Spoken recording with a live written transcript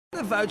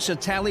The votes are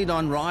tallied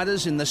on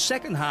riders in the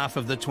second half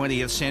of the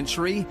 20th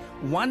century.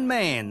 One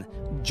man,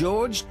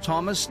 George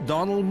Thomas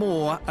Donald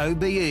Moore,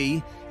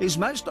 OBE, is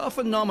most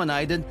often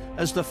nominated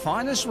as the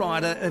finest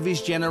rider of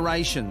his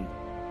generation.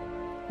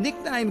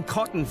 Nicknamed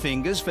Cotton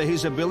Fingers for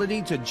his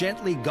ability to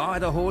gently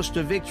guide a horse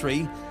to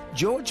victory,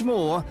 George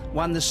Moore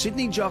won the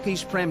Sydney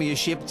Jockeys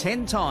Premiership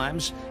 10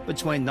 times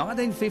between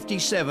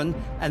 1957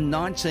 and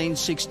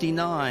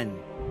 1969.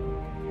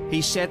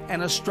 He set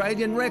an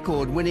Australian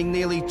record, winning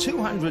nearly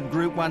 200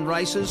 Group 1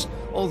 races,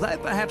 although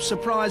perhaps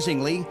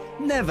surprisingly,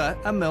 never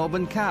a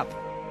Melbourne Cup.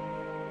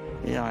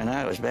 Yeah, I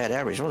know, it was bad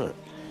average, wasn't it?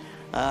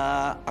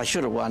 I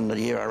should have won the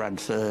year I ran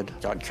third,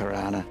 Todd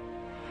Carana.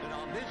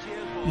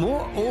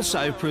 Moore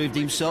also proved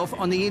himself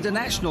on the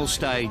international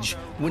stage,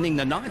 winning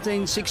the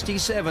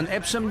 1967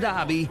 Epsom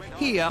Derby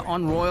here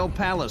on Royal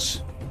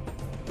Palace.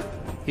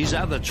 His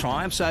other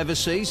triumphs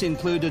overseas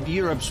included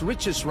Europe's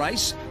richest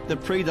race, the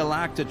Prix de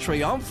l'Arc de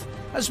Triomphe,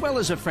 as well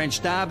as a French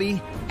Derby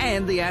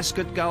and the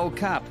Ascot Gold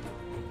Cup.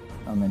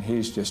 I mean,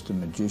 he's just a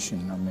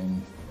magician. I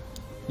mean,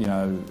 you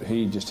know,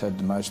 he just had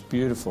the most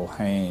beautiful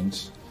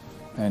hands,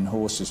 and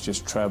horses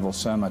just travel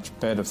so much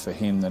better for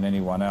him than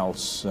anyone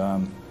else.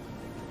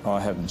 I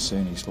haven't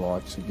seen his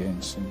likes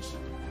again since.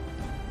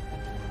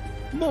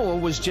 Moore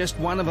was just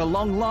one of a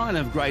long line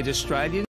of great Australians